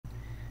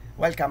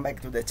Welcome back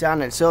to the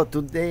channel. So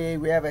today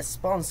we have a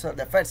sponsor,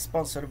 the first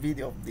sponsor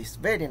video of this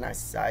very nice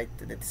site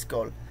that is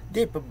called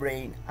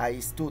DEEPBRAIN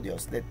AI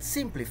Studios, that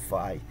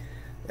simplify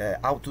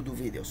how to do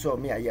videos. So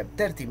me, I have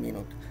 30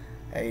 minutes,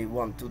 I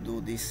want to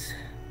do this.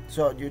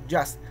 So you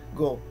just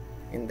go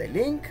in the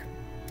link,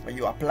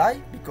 you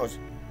apply, because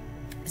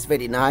it's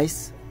very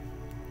nice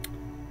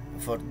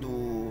for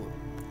do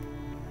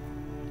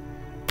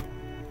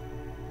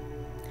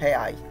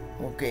AI.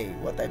 Okay,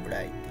 what I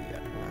write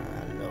here.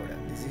 Allora,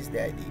 this is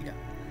the idea.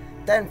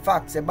 10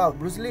 facts about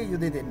Bruce Lee you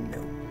didn't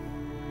know.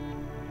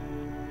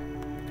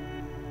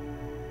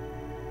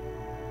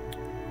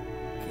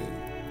 Okay,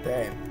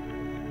 10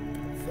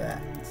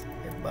 facts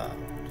about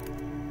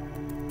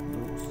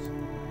Bruce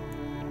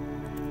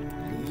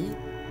Lee.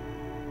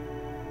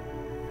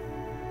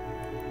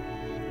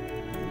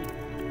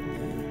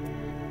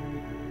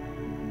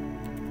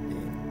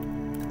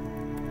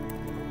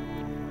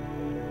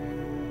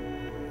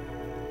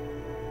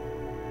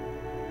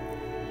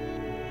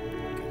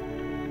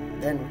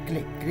 Then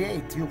click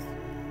create your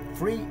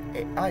free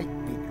AI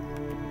video.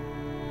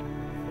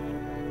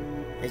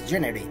 It's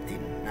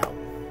generating now,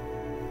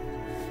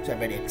 so I'm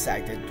very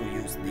excited to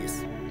use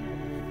this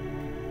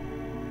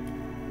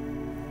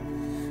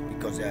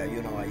because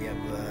you know, I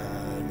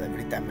have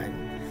every time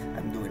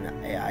I'm doing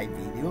AI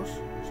videos,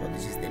 so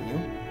this is the new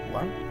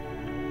one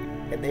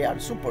and they are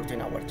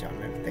supporting our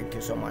channel. Thank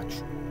you so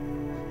much,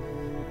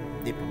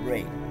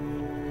 DEEPBRAIN.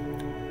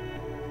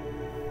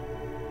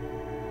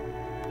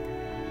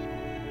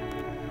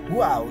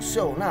 Wow,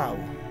 so now,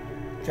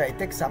 cioè it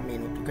takes a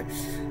minute. Okay.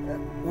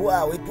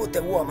 Wow, we put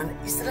a woman,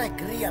 it's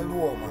like real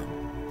woman.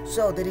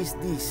 So there is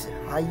this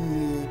high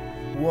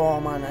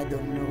woman, I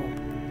don't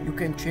know. You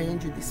can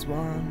change this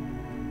one.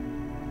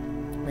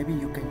 Maybe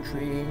you can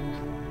change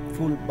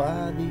full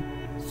body,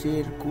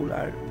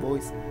 circular,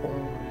 voice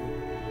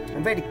only.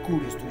 I'm very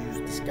curious to use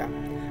this guy.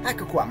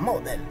 Ecco qua,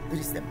 model, there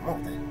is the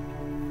model.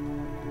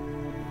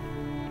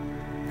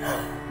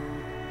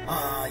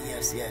 Ah,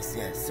 yes, yes,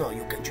 yes, so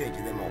you can change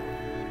the model.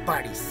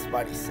 Paris,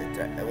 I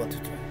want to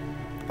try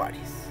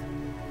Paris.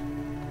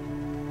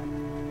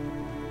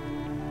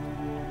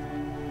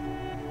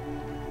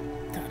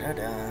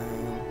 Ta-da-da.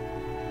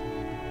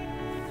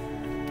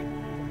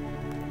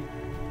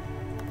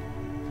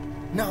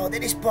 No,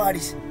 there is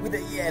Paris with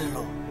the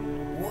yellow.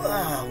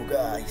 Wow,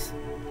 guys,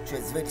 so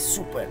it's very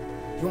super.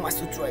 You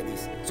must try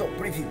this. So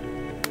preview.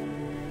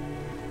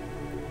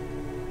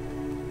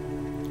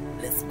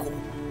 Let's go.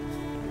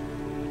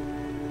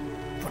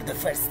 For the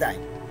first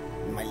time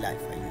in my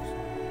life I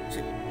use.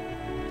 See.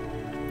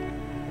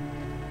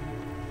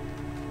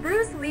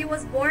 Bruce Lee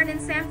was born in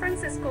San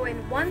Francisco in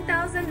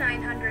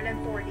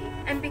 1940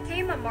 and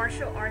became a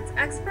martial arts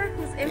expert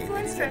whose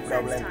influence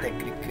transcends time.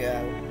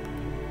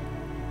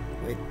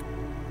 Wait.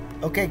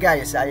 Okay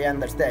guys, I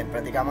understand.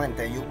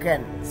 Praticamente you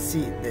can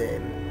see the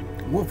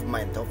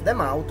movement of the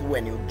mouth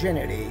when you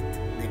generate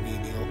the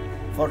video.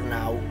 For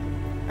now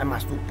I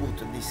must put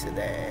this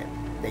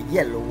the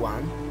yellow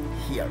one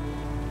here.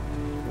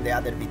 The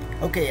other video.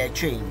 Okay, I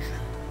change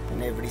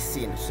in every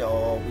scene,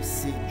 so we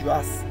see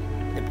just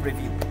the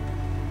preview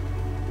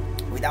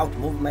without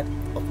movement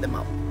of the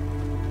mouth.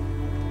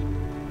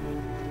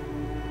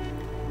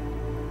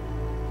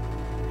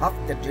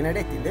 After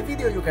generating the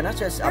video, you can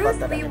access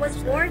Bruce Lee was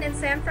born in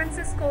San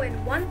Francisco in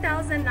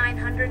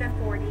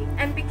 1940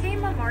 and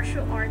became a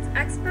martial arts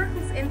expert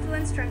whose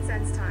influence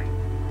transcends time.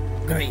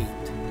 Great.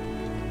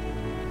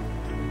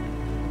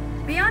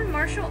 Beyond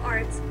martial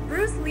arts,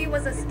 Bruce Lee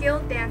was a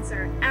skilled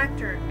dancer,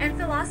 actor, and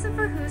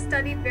philosopher who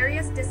studied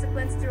various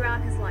disciplines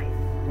throughout his life.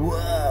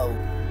 Wow,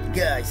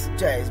 guys,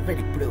 it's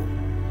very pro.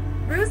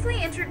 Bruce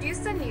Lee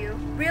introduced a new,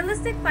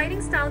 realistic fighting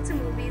style to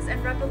movies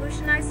and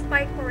revolutionized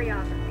fight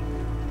choreography.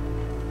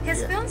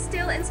 His films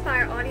still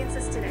inspire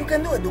audiences today. You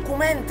can do a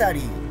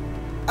documentary,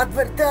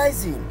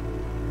 advertising,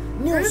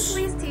 news. Bruce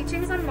Lee's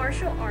teachings on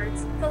martial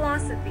arts,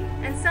 philosophy,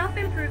 and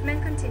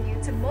self-improvement continue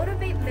to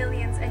motivate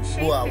millions and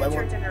shape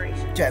future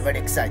generations. I'm very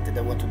excited.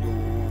 I want to do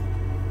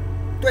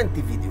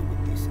 20 videos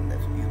with this in the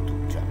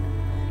YouTube channel.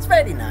 It's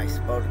very nice,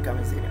 porca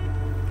miseria.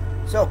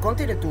 So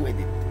continue to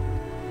edit.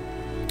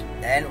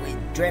 Then we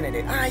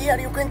generate. Here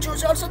you can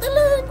choose also the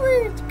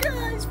language,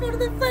 guys, for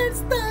the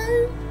first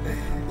time.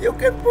 You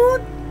can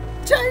put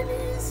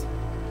Chinese.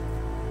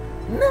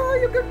 No,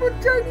 you can put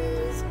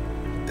Chinese.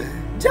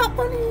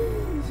 Japanese.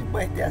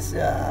 Vete a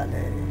sale.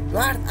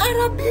 Guarda,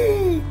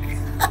 Arabic.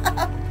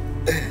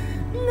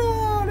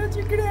 No, non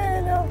ci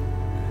credo.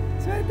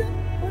 Aspetta.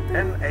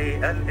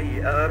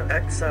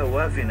 MALERX-B.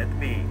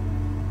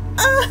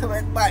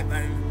 Bye.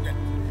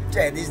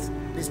 Cioè,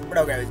 this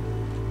program is,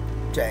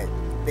 cioè,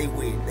 they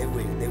win.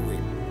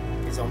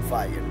 It's on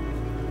fire.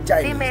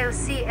 Chinese. Female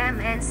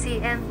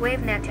CMNCM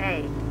WaveNet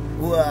A.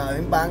 Wow,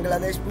 in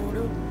Bangladesh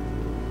puro.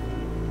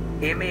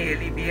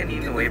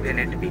 MALEBN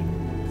WaveNet B.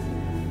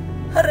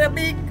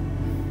 Arabic.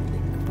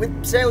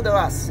 With pseudo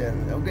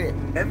accent, okay.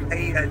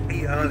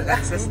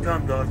 MALERX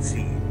Standard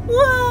C.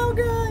 Wow,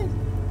 guys.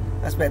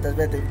 Aspetta,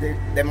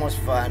 the most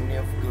funny,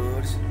 of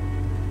course.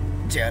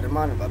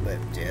 German, vabbè,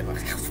 German.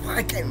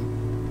 Fucking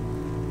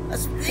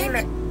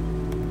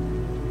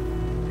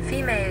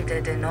Female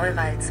de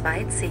Neural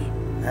 2C.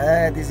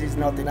 This is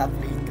not enough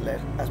Hitler.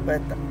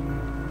 Aspetta.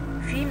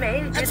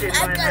 Female de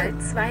Neural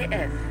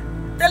 2F.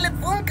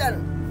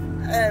 Telefunken!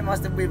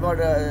 Must be for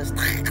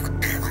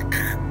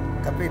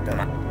capito?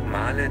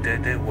 Male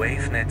de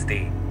WaveNet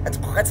D.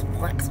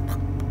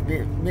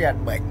 Mi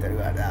aspetta,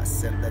 guarda,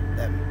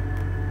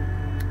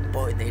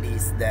 poi there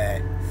is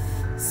the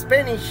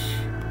Spanish.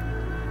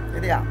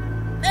 Vediamo.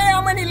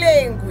 How many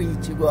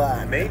language,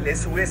 guarda? Mail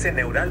SUS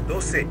Neural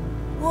 12.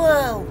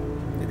 Wow!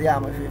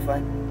 Vediamo if we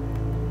find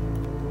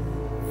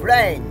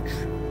French.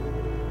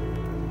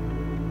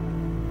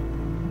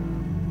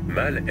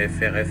 Mal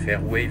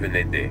FRFR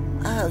WaveNet D.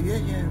 Ah, yeah.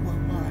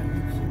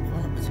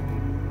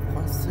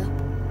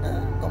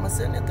 Come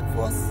se niente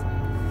fosse.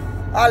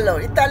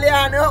 Allora,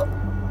 italiano.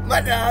 Ma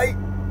dai.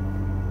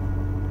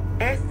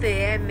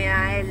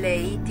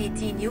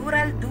 FMALITT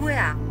Neural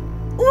 2A.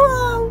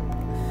 Wow!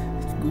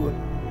 It's good.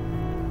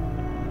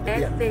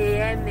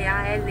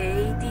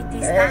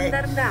 FMALITT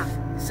Standard A.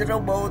 It's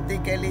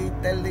robotic,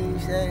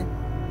 elite,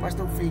 must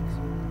do fix.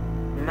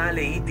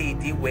 Male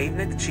ITT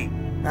WaveNet C.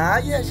 Ah,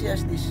 yes,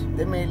 this.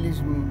 The mail is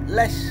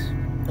less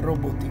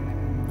robotic.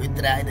 We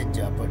try the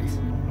Japanese.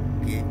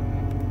 Okay.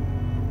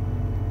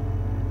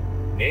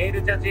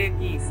 Mail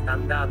JP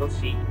Standard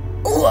C.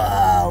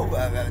 Wow!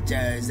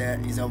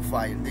 It's on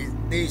fire.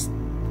 This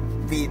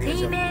video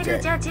is on Female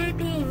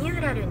JP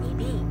Neural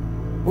 2B.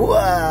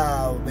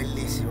 Wow!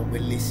 Bellissimo.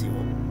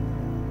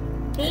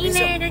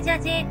 Female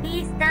JP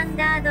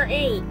Standard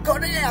A.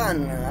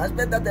 Korean!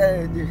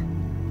 Aspettate.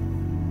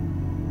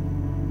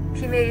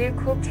 Female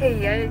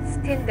Cocktail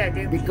Standard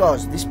B.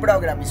 Because this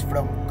program is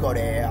from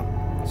Korea.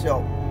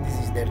 So, this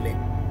is their link.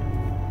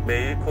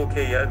 Mail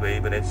KR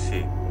WaveNet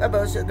C.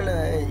 There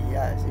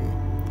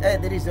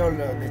is all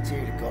the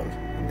circle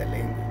in the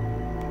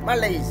language.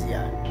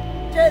 Malaysia.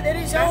 There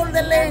is all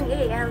the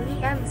language.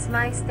 LEM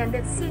Smile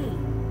Standard C.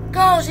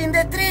 Cause in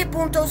the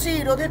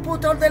 3.0 they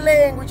put all the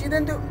language. In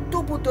the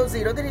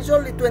 2.0 there is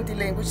only 20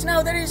 languages.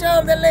 Now there is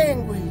all the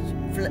language.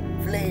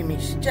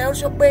 Flemish.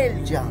 Also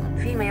Belgian.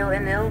 Female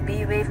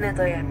NLB WaveNet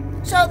OM.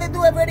 So they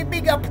do a very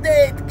big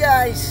update,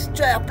 guys.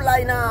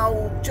 Apply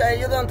now.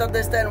 You don't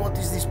understand what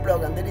is this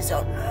program. There is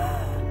all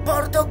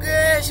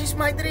Portuguese is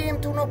my dream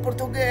to know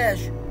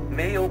Portuguese.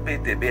 Mail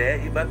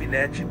PTBR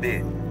WaveNet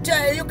B.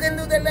 You can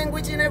do the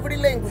language in every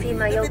language.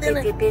 Female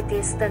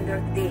PTPT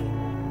Standard D.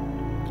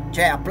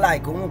 Apply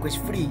comunque is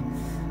free.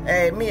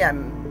 Me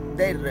I'm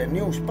their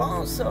new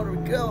sponsor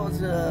because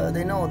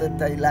they know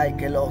that I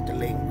like a lot of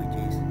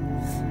languages.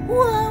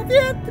 Wow,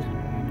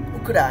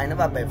 Ukraine,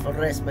 vabbè, for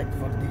respect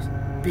for this.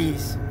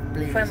 Peace,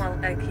 please. Female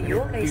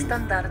IQ A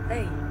Standard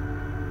A.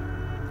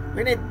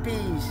 We need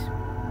peace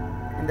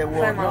in the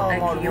world. Female No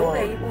more IQ war.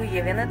 A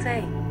WaveNet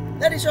A.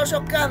 There is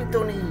also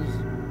Cantonese.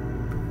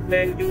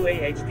 Mail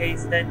UAHK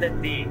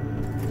Standard D.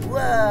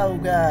 Wow,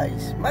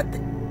 guys. But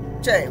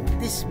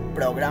this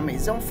program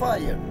is on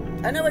fire.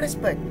 I never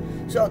expect.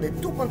 So the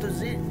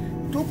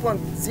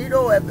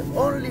 2.0 have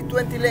only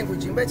 20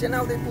 languages. Invece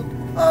now they put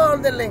all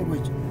the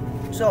language.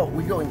 So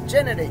we go in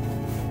generate.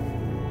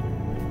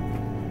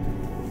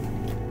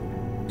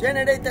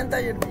 Generate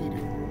entire video.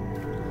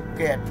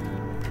 Okay.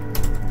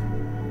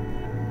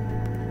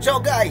 So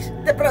guys,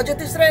 the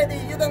project is ready.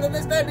 You don't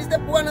understand? It's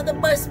one of the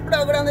best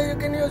programs that you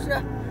can use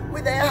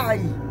with AI.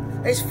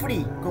 It's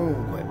free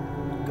comunque.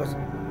 Because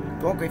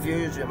comunque if you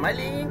use my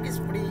link it's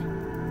free.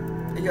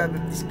 You have a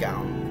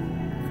discount.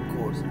 Of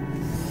course.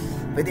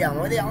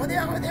 Vediamo.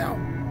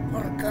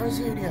 Porca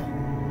miseria.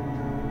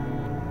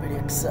 Very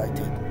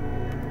excited.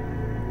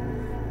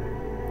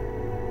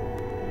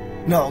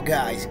 No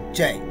guys,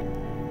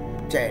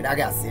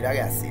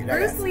 ragazzi.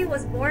 Bruce Lee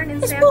was born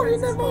in San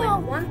Francisco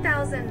in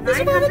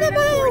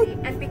 1940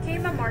 and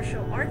became a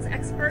martial arts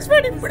expert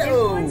whose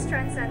influence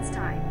transcends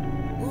time.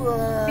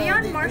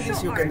 Beyond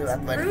martial arts,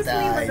 Bruce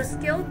Lee was a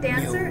skilled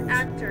dancer,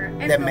 actor,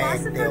 and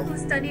philosopher who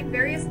studied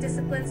various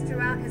disciplines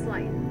throughout his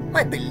life.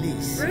 My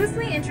beliefs. Bruce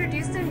Lee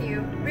introduced a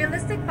new,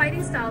 realistic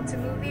fighting style to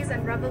movies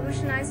and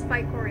revolutionized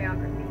fight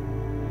choreography.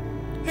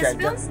 His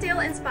films still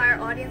inspire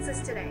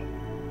audiences today.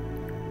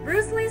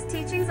 Bruce Lee's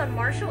teachings on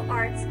martial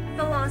arts,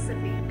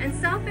 philosophy, and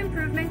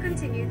self-improvement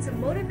continue to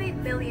motivate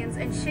millions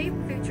and shape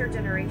future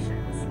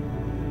generations.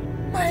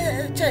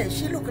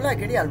 She looked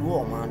like a real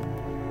woman,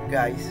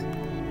 guys.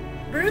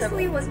 Bruce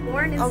Lee was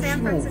born in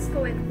San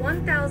Francisco in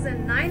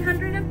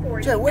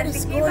 1940 and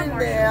became a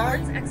martial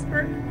arts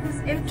expert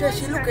whose influence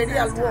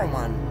transcends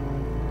time.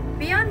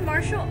 Beyond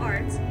martial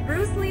arts,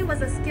 Bruce Lee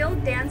was a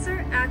skilled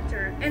dancer,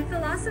 actor, and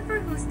philosopher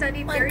who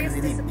studied various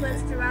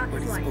disciplines throughout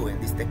his life.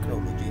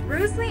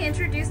 Bruce Lee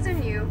introduced a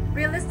new,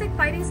 realistic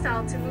fighting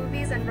style to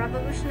movies and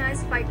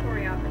revolutionized fight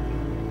choreography.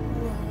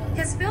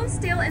 His films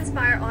still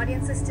inspire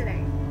audiences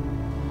today.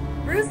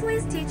 Bruce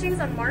Lee's teachings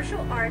on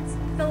martial arts,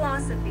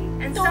 philosophy,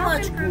 and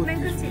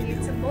self-improvement continue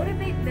to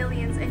motivate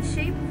millions and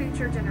shape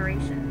future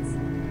generations.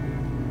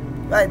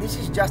 Right, this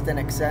is just an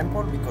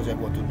example because I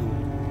want to do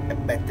a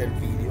better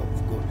video,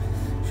 of course.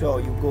 So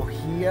you go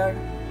here,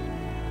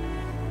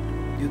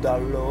 you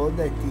download,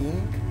 I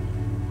think.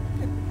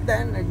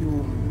 then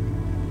you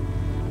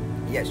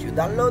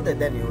download and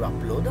then you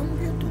upload on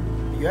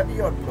YouTube. You have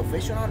your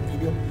professional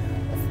video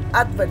of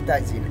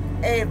advertising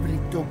every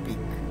topic,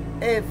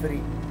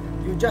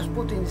 you just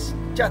put in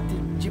chat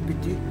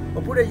GPT,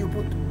 oppure you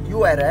put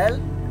URL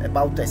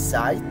about a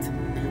site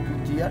you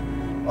put here,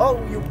 or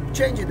you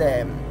change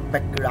the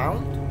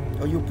background,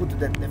 or you put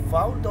the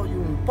default, or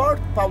you import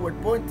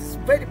PowerPoint. It's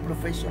very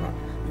professional.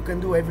 You can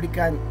do every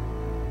kind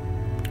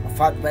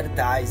of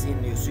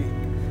advertising. You see,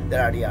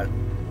 there are real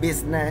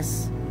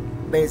business,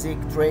 basic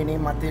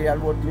training material,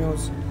 world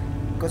news,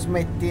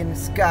 cosmetic,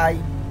 sky,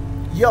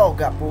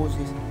 yoga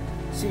poses,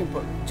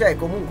 simple. Cioè,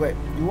 comunque,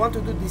 you want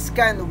to do this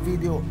kind of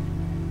video,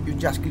 you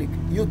just click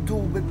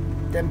YouTube,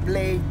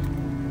 template,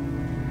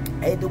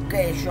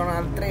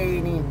 educational,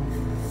 training,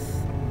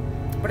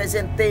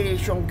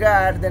 presentation,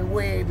 garden,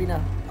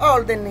 webinar,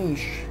 all the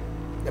niche,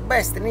 the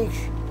best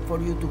niche for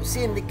you to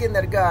see in the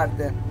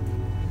kindergarten.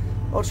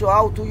 Also,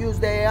 how to use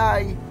the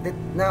AI that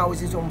now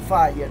is on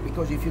fire,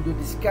 because if you do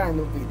this kind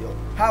of video,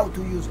 how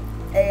to use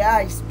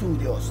AI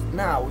studios,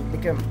 now it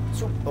became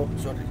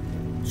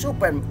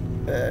super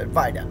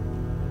viral.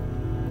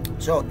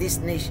 So this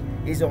niche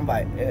is on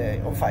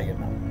fire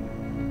now.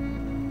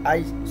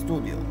 AI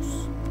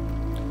studios.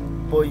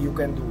 Poi you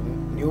can do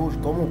news,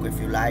 comunque, if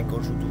you like,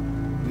 also do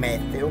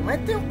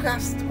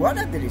Meteocast.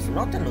 Guarda, there is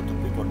not a lot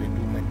of people that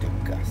do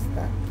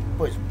Meteocast.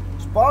 Poi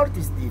sport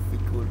is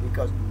difficult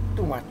because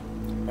too much.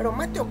 Però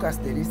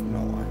Meteocast there is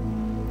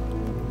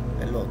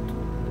a lot.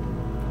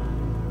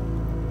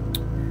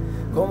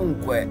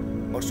 Comunque,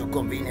 also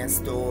convenience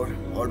store.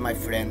 All my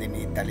friends in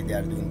Italy, they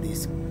are doing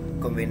this.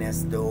 Convenience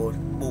store,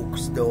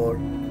 bookstore,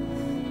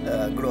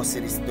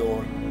 grocery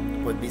store,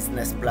 poi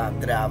business plan,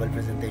 travel,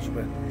 presentation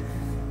plan.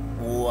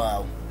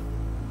 Wow.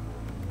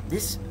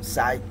 This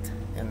site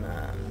in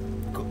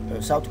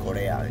South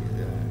Korea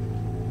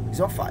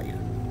is on fire.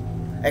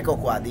 Ecco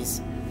qua,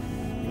 this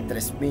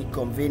interests me,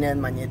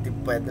 convenient magnetic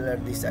peddler,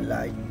 this I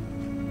like,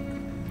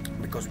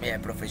 because me a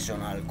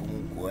professional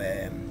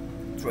comunque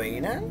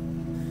trainer,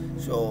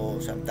 so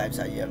sometimes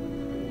I have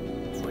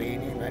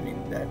training, I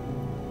need that,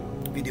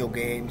 video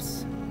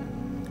games,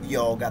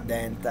 yoga,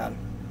 dental,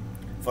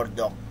 for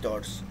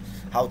doctors,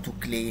 how to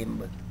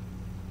clean,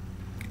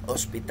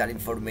 hospital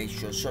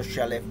information,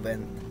 social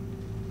event,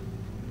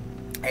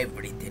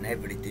 everything.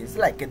 It's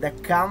like the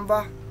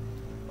Canva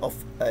of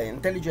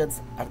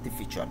intelligence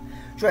artificial.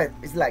 Cioè,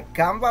 it's like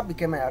Canva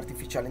became an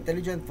artificial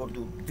intelligence for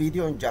do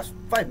video in just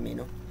 5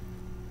 minutes.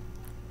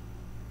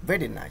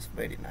 Very nice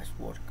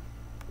work.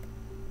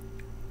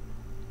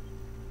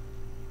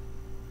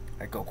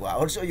 Ecco qua.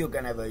 Also you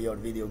can have your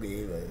video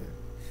game,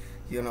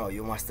 you know,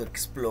 you must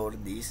explore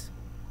this.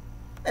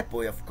 E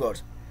poi of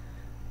course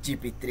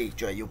GP3,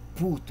 cioè you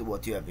put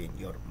what you have in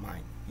your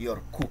mind,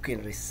 your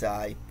cooking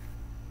recipe,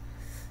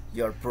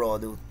 your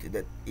product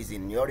that is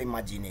in your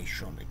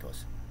imagination,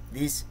 because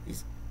this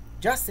is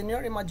just in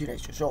your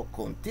imagination. So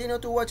continue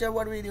to watch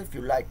our video. If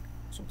you like,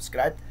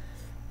 subscribe,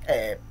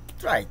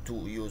 try to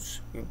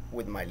use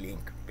with my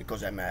link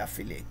because I'm an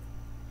affiliate.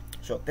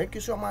 So thank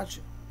you so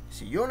much.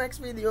 See you next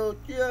video.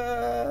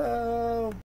 Ciao.